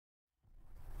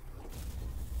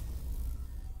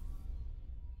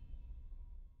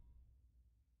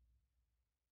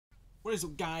What is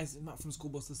up, guys? It's Matt from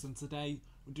Schoolbusters, and today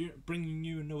we're bringing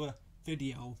you another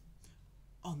video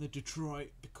on the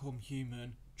Detroit Become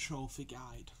Human Trophy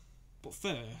Guide. But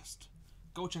first,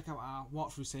 go check out our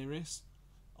walkthrough series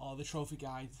or the Trophy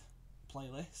Guide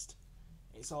playlist.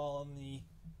 It's all in the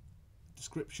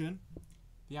description,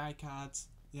 the iCards,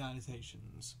 the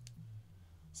annotations.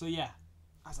 So yeah,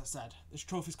 as I said, this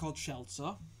trophy is called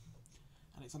Shelter,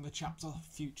 and it's on the chapter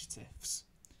Fugitives.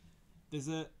 There's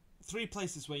three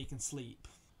places where you can sleep: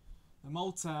 the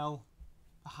motel,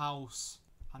 the house,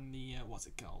 and the what's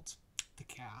it called? The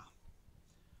car.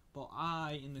 But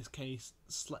I, in this case,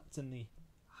 slept in the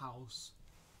house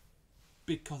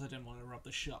because I didn't want to rob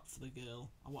the shop for the girl.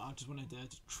 I just wanted her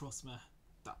to trust me.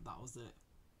 That was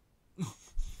it.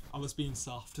 I was being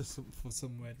soft for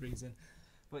some weird reason.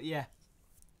 But yeah,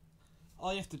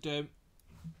 all you have to do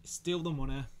is steal the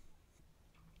money,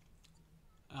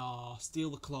 or steal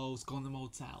the clothes, go in the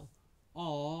motel,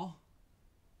 or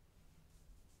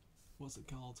what's it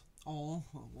called?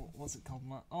 What's it called,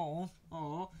 Matt?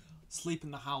 Or sleep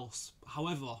in the house.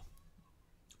 However,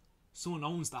 someone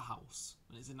owns the house,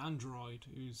 and it's an android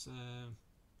who's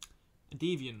a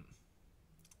deviant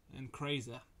and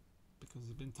crazy because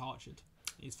he's been tortured.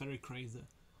 He's very crazy.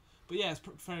 But yeah, it's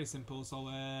very simple. So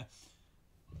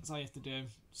that's all you have to do.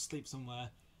 Sleep somewhere.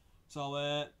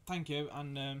 So thank you,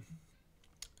 and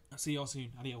I'll see you all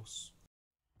soon. Adios.